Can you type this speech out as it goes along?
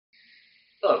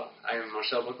Hello, I am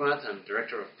Marcel Boekmaat. I'm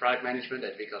Director of Product Management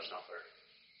at Vico Software.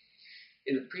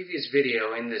 In the previous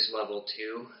video in this level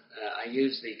 2, I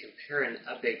used the compare and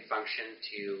update function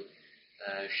to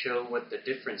show what the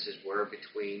differences were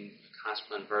between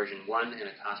COSPLAN version 1 and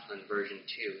a COSPLAN version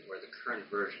 2, or the current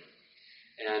version.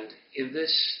 And in this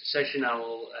session I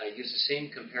will use the same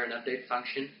compare and update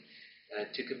function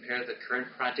to compare the current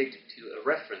project to a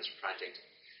reference project,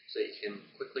 so you can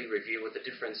quickly review what the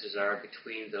differences are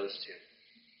between those two.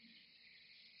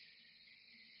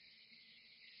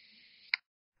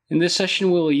 In this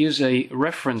session, we will use a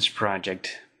reference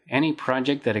project. Any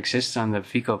project that exists on the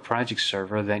Vico project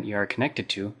server that you are connected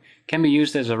to can be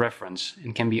used as a reference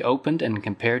and can be opened and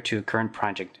compared to a current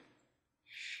project.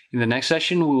 In the next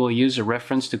session, we will use a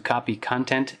reference to copy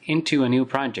content into a new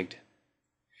project.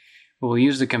 We will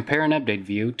use the compare and update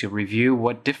view to review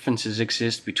what differences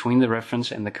exist between the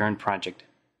reference and the current project.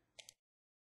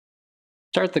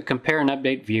 Start the compare and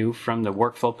update view from the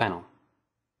workflow panel.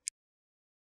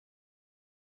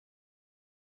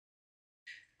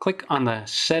 Click on the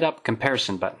Setup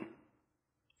Comparison button.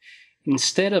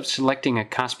 Instead of selecting a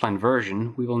COSPLAN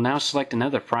version, we will now select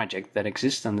another project that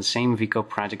exists on the same Vico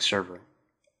project server.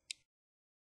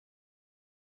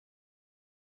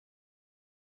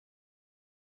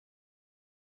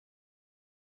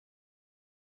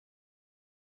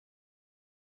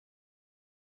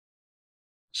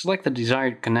 Select the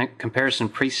desired comparison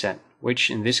preset,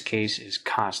 which in this case is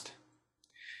cost.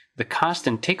 The cost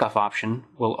and takeoff option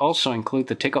will also include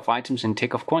the takeoff items and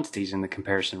takeoff quantities in the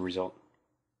comparison result.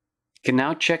 You can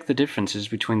now check the differences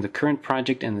between the current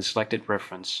project and the selected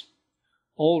reference.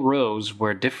 All rows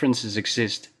where differences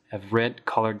exist have red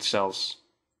colored cells.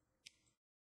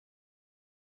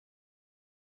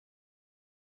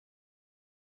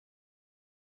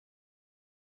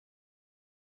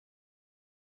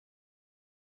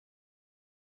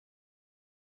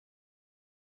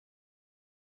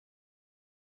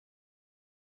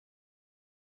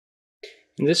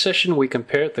 In this session, we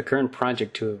compared the current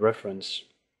project to a reference.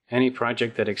 Any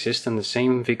project that exists on the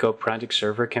same Vico project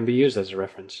server can be used as a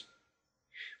reference.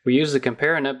 We use the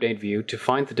compare and update view to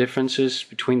find the differences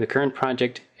between the current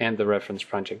project and the reference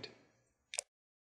project.